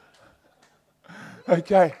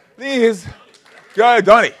 Okay, thing is, go,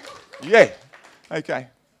 Donnie. Yeah. Okay.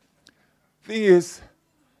 Thing is,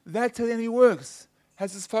 that's how the enemy works.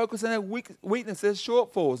 Has his focus on our weaknesses,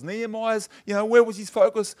 shortfalls. Nehemiah's, where was his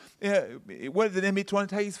focus? Where did the enemy try to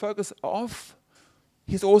take his focus off?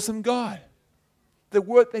 His awesome God. The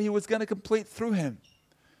work that he was going to complete through him.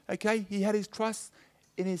 Okay? He had his trust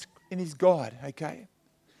in his God. Okay?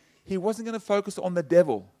 He wasn't going to focus on the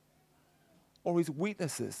devil or his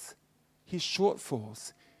weaknesses, his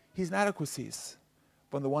shortfalls, his inadequacies,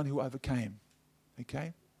 but on the one who overcame.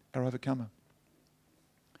 Okay? Our overcomer.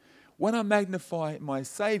 When I magnify my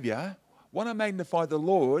Saviour, when I magnify the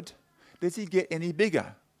Lord, does he get any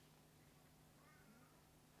bigger?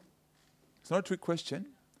 It's not a trick question.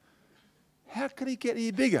 How can he get any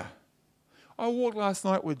bigger? I walked last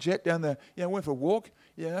night with Jet down the, went for a walk,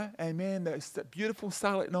 and man, that beautiful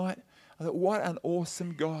starlit night. I thought, what an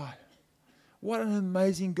awesome God. What an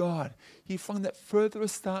amazing God. He flung that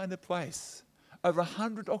furthest star into place. Over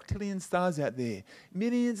 100 octillion stars out there.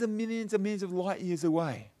 Millions and millions and millions of light years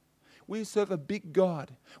away. We serve a big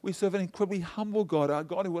God. We serve an incredibly humble God, our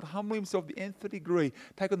God who would humble himself to the nth degree,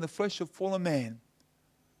 take on the flesh of fallen man,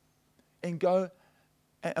 and go,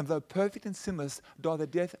 and though perfect and sinless, die the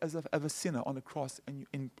death as of a sinner on the cross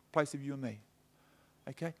in place of you and me.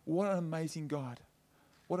 Okay? What an amazing God.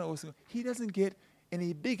 What an awesome God. He doesn't get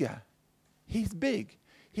any bigger. He's big.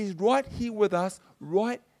 He's right here with us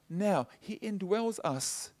right now. He indwells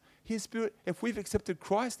us. His Spirit, if we've accepted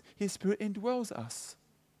Christ, his Spirit indwells us.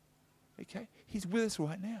 Okay? He's with us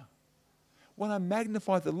right now. When I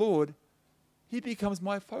magnify the Lord, he becomes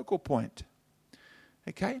my focal point.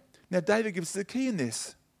 Okay? Now, David gives us the key in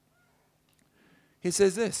this. He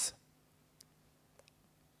says this: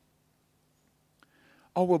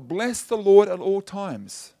 I will bless the Lord at all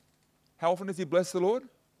times. How often does he bless the Lord?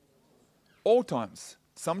 All times.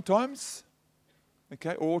 Sometimes.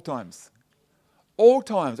 Okay, all times. All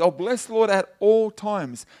times. I'll bless the Lord at all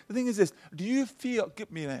times. The thing is this: do you feel,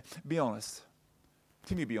 be honest.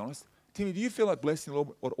 Timmy, be honest. Timmy, do you feel like blessing the Lord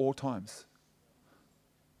at all times?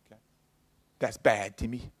 Okay. That's bad,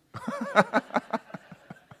 Timmy.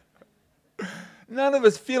 None of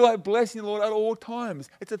us feel like blessing the Lord at all times.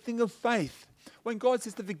 It's a thing of faith. When God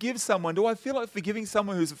says to forgive someone, do I feel like forgiving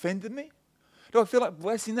someone who's offended me? Do I feel like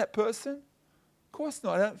blessing that person? Of course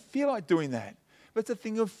not. I don't feel like doing that. But it's a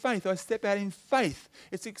thing of faith. I step out in faith.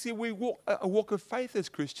 We walk a walk of faith as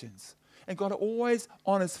Christians. And God always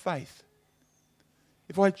honors faith.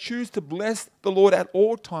 If I choose to bless the Lord at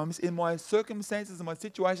all times in my circumstances and my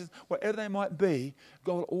situations, whatever they might be,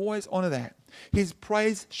 God will always honor that. His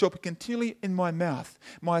praise shall be continually in my mouth.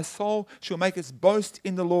 My soul shall make its boast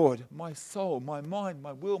in the Lord. My soul, my mind,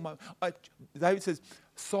 my will, David says,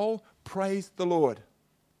 soul, praise the Lord.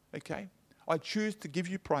 Okay? I choose to give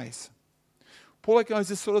you praise. Paul echoes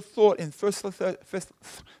this sort of thought in 1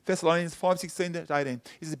 Thessalonians 5:16-18.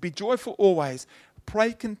 He says, be joyful always.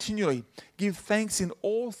 Pray continually. Give thanks in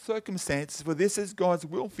all circumstances, for this is God's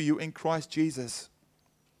will for you in Christ Jesus.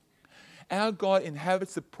 Our God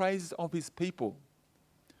inhabits the praises of his people.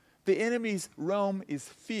 The enemy's realm is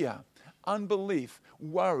fear, unbelief,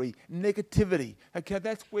 worry, negativity. Okay,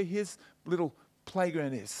 that's where his little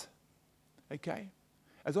playground is. Okay?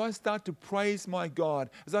 As I start to praise my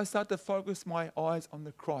God, as I start to focus my eyes on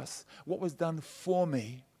the cross, what was done for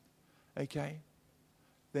me, okay,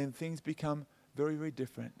 then things become very, very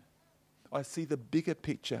different. I see the bigger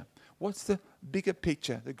picture. What's the bigger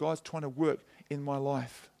picture that God's trying to work in my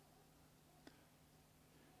life?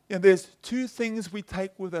 You know, there's two things we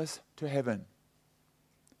take with us to heaven.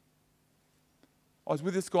 I was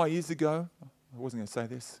with this guy years ago. I wasn't going to say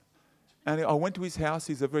this. And I went to his house.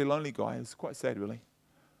 He's a very lonely guy. It was quite sad, really.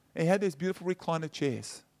 And he had these beautiful recliner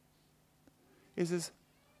chairs. He says,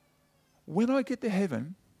 when I get to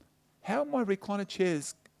heaven, how are my recliner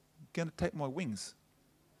chairs going to take my wings?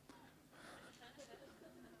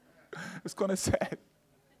 It's kind of sad.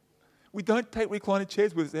 We don't take recliner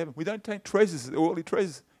chairs with us to heaven. We don't take treasures, worldly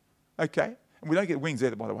treasures. Okay? And we don't get wings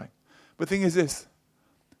either, by the way. But the thing is this.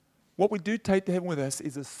 What we do take to heaven with us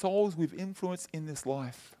is the souls we've influenced in this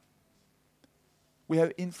life. We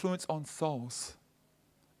have influence on souls.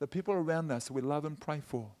 The people around us we love and pray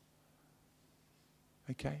for.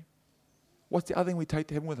 Okay? What's the other thing we take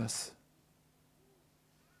to heaven with us?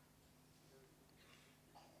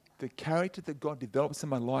 The character that God develops in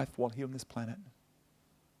my life while here on this planet.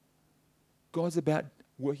 God's about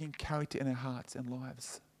working character in our hearts and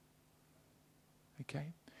lives.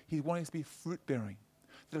 Okay? He's wanting us to be fruit-bearing.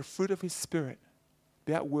 The fruit of his Spirit.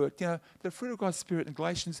 The outwork. You know, the fruit of God's Spirit in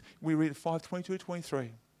Galatians, we read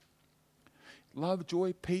 5:22-23. Love,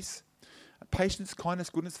 joy, peace, patience, kindness,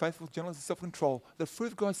 goodness, faithfulness, gentleness, and self-control. The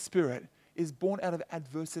fruit of God's Spirit is born out of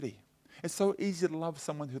adversity. It's so easy to love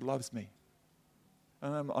someone who loves me.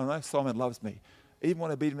 I know Simon loves me. Even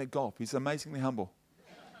when I beat him at golf, he's amazingly humble.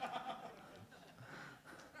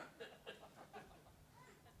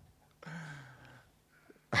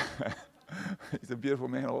 He's a beautiful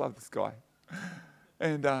man. I love this guy.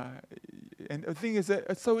 And the thing is that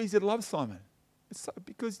it's so easy to love Simon.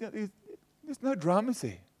 Because you know, there's no dramas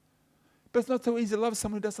here. But it's not so easy to love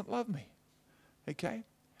someone who doesn't love me. Okay?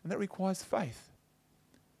 And that requires faith.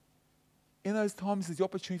 In those times, there's the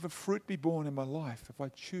opportunity for fruit to be born in my life if I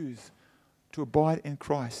choose to abide in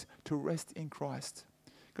Christ, to rest in Christ.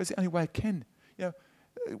 Because it's the only way I can. You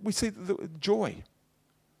know, we see the joy.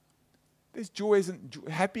 This joy isn't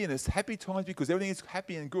happiness, happy times because everything is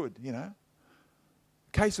happy and good, you know.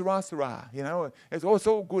 Que sera, sera, you know. It's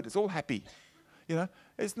all good, it's all happy. You know,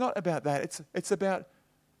 it's not about that. It's about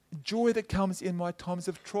joy that comes in my times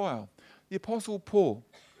of trial. The Apostle Paul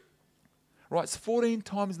writes 14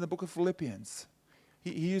 times in the book of Philippians.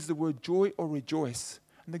 He used the word joy or rejoice.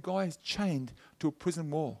 And the guy is chained to a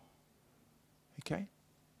prison wall. Okay?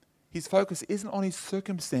 His focus isn't on his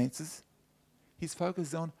circumstances. His focus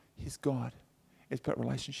is on his God. It's about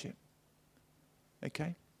relationship.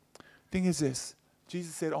 Okay? Thing is this.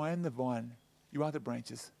 Jesus said, I am the vine. You are the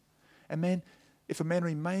branches. And man, if a man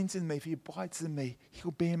remains in me, if he abides in me,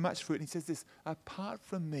 he'll bear much fruit. And he says this, apart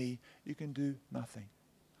from me, you can do nothing.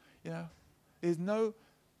 You know? There's no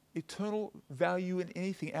eternal value in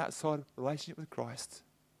anything outside of relationship with Christ.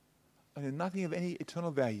 And there's nothing of any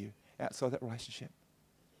eternal value outside that relationship.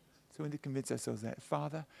 So we need to convince ourselves that.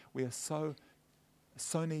 Father, we are so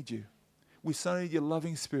so need you. We so need your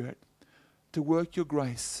loving Spirit to work your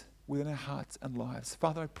grace within our hearts and lives.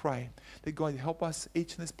 Father, I pray that God help us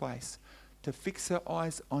each in this place to fix our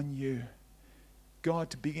eyes on you. God,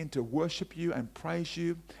 to begin to worship you and praise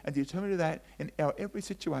you and determine to do that in our every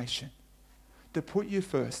situation. To put you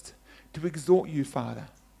first, to exalt you, Father.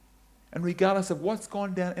 And regardless of what's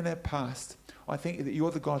gone down in our past, I think that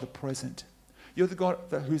you're the God of the present. You're the God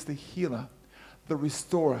who's the healer, the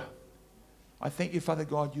restorer. I thank you, Father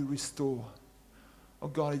God, you restore. Oh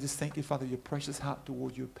God, I just thank you, Father, your precious heart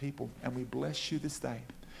toward your people. And we bless you this day.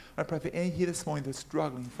 I pray for any here this morning that's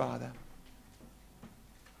struggling, Father,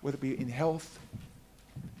 whether it be in health,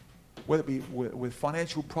 whether it be with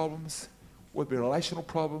financial problems, whether it be relational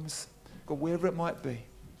problems, God, wherever it might be,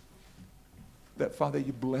 that, Father,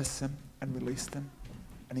 you bless them and release them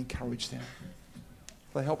and encourage them.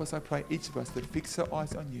 Father, help us, I pray, each of us, to fix our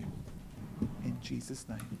eyes on you. In Jesus'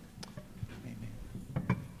 name,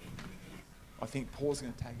 amen. I think Paul's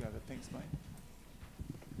going to take over. Thanks,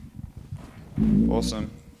 mate. Awesome.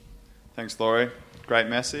 Thanks, Laurie. Great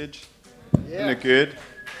message. Yeah. Isn't it good?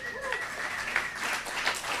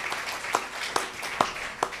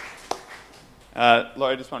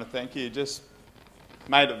 Laurie, I just want to thank you. You just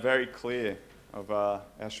made it very clear of our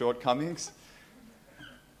shortcomings,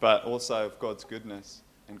 but also of God's goodness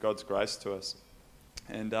and God's grace to us.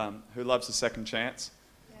 And who loves a second chance?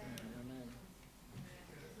 Yeah.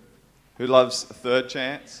 Who loves a third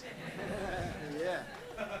chance? Yeah.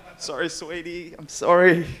 Sorry, sweetie. I'm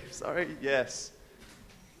sorry. Sorry. Yes.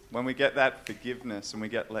 When we get that forgiveness and we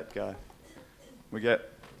get let go, we get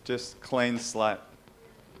just clean slate.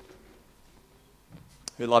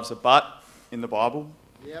 Who loves a but in the Bible?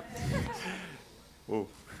 Yep. Ooh.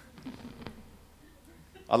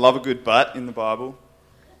 I love a good but in the Bible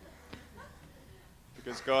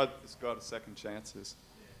because God is God of second chances.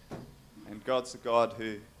 And God's the God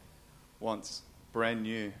who wants brand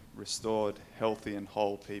new, restored, healthy and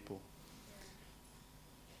whole people.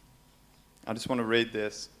 I just want to read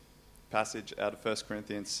this passage out of 1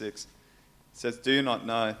 Corinthians 6. It says, "Do you not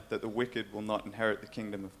know that the wicked will not inherit the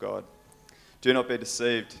kingdom of God? Do not be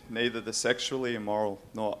deceived, neither the sexually immoral,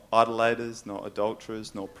 nor idolaters, nor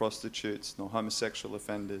adulterers, nor prostitutes, nor homosexual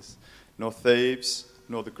offenders, nor thieves,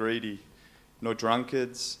 nor the greedy, nor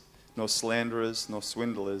drunkards, nor slanderers, nor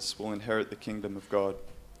swindlers will inherit the kingdom of God.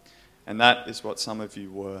 And that is what some of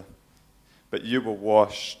you were. But you were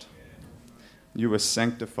washed, you were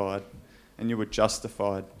sanctified, and you were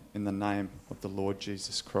justified in the name of the Lord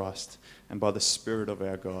Jesus Christ and by the Spirit of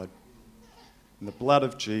our God. And the blood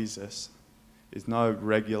of Jesus is no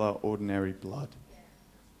regular, ordinary blood.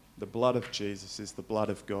 The blood of Jesus is the blood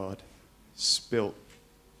of God spilt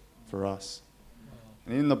for us.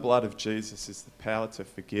 And in the blood of Jesus is the power to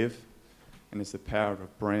forgive and is the power of a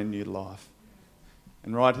brand new life.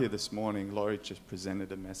 And right here this morning, Laurie just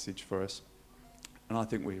presented a message for us. And I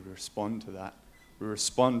think we respond to that. We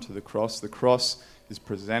respond to the cross. The cross is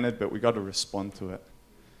presented, but we've got to respond to it.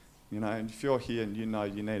 You know, and if you're here and you know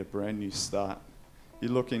you need a brand new start, you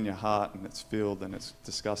look in your heart and it's filled and it's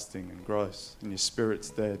disgusting and gross and your spirit's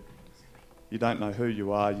dead. You don't know who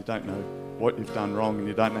you are, you don't know what you've done wrong, and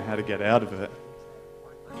you don't know how to get out of it.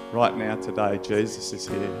 Right now, today, Jesus is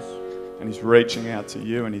here and he's reaching out to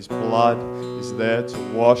you, and his blood is there to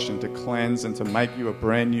wash and to cleanse and to make you a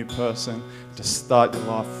brand new person, to start your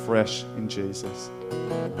life fresh in Jesus.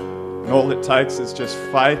 And all it takes is just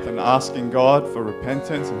faith and asking God for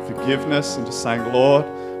repentance and forgiveness and just saying, Lord,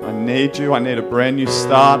 I need you. I need a brand new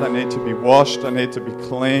start. I need to be washed. I need to be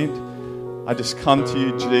cleaned. I just come to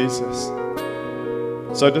you, Jesus.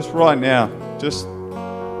 So just right now, just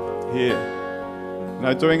here, you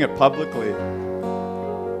know, doing it publicly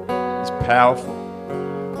is powerful.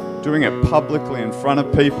 Doing it publicly in front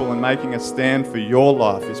of people and making a stand for your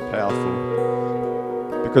life is powerful.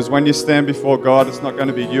 Because when you stand before God, it's not going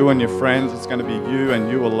to be you and your friends. It's going to be you and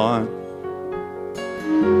you alone.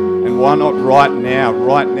 And why not right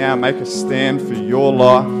now, make a stand for your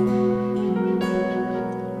life?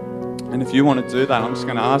 And if you want to do that, I'm just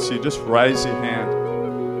going to ask you, just raise your hand.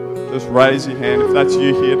 Just raise your hand. If that's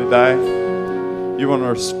you here today, you want to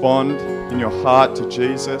respond in your heart to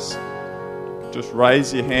Jesus, just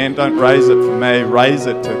raise your hand. Don't raise it for me. Raise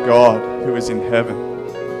it to God who is in heaven.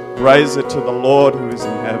 Raise it to the Lord who is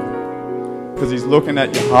in heaven. Because he's looking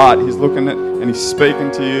at your heart. He's looking at and he's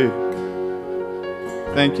speaking to you.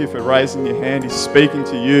 Thank you for raising your hand. He's speaking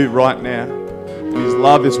to you right now. And his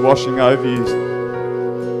love is washing over you.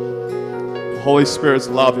 The Holy Spirit's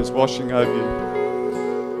love is washing over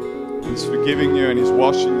you. He's forgiving you and he's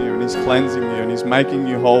washing you and he's cleansing you and he's making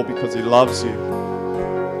you whole because he loves you.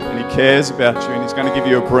 And he cares about you, and He's going to give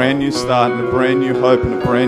you a brand new start and a brand new hope and a brand